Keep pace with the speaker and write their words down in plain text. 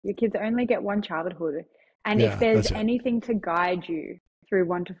Your kids only get one childhood. And if Yeah, there's that's it. anything to guide you through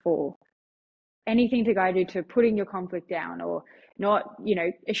 1 to 4, anything to guide you to putting your conflict down, or not,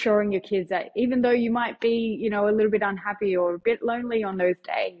 assuring your kids that even though you might be, a little bit unhappy or a bit lonely on those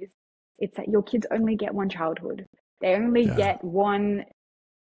days, it's that your kids only get one childhood. They only Yeah. get one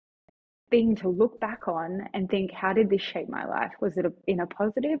thing to look back on and think, how did this shape my life? Was it in a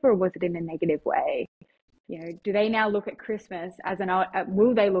positive or was it in a negative way? Do they now look at Christmas as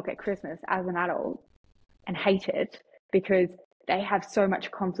will they look at Christmas as an adult and hate it because they have so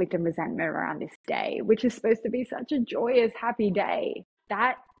much conflict and resentment around this day, which is supposed to be such a joyous, happy day?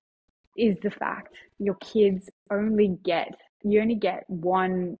 That is the fact. You only get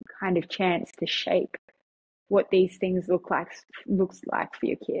one kind of chance to shape what these things looks like for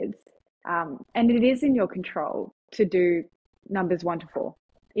your kids. And it is in your control to do numbers 1 to 4.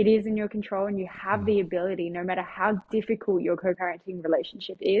 It is in your control, and you have the ability, no matter how difficult your co-parenting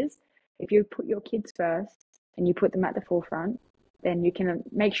relationship is, if you put your kids first and you put them at the forefront, then you can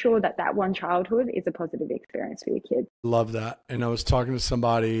make sure that that one childhood is a positive experience for your kids. Love that. And I was talking to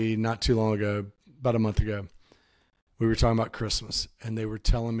somebody not too long ago, about a month ago. We were talking about Christmas, and they were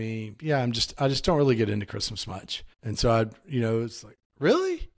telling me, yeah, I just don't really get into Christmas much. And so it's like,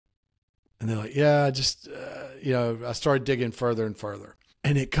 really? And they're like, yeah, I started digging further and further.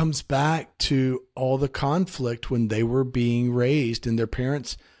 And it comes back to all the conflict when they were being raised and their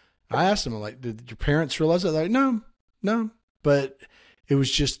parents. I asked them, like, did your parents realize that? They're like, no, no. But it was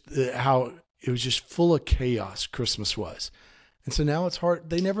just how it was just full of chaos Christmas was. And so now it's hard.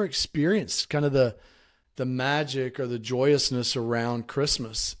 They never experienced kind of the magic or the joyousness around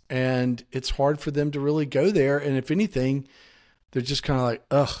Christmas. And it's hard for them to really go there. And if anything, they're just kind of like,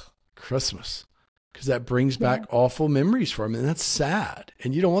 ugh, Christmas. Because that brings back awful memories for them. And that's sad.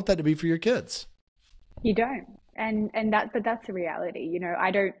 And you don't want that to be for your kids. You don't. But that's a reality.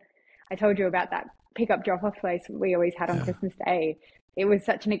 I told you about that pickup drop off place we always had on Yeah. Christmas Day. It was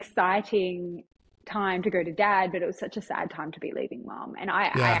such an exciting time to go to dad, but it was such a sad time to be leaving mom. And I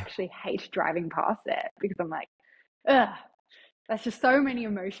Yeah. actually hate driving past there because I'm like, ugh, that's just so many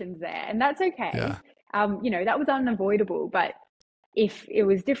emotions there. And that's okay. Yeah. That was unavoidable, but if it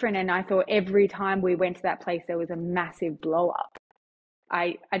was different, and I thought every time we went to that place there was a massive blow up,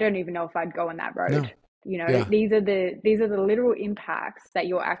 I don't even know if I'd go on that road. No. Yeah. These are the literal impacts that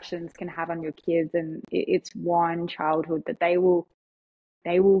your actions can have on your kids, and it's one childhood that they will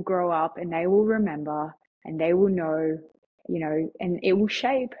grow up and they will remember, and they will know, and it will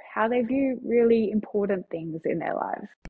shape how they view really important things in their lives.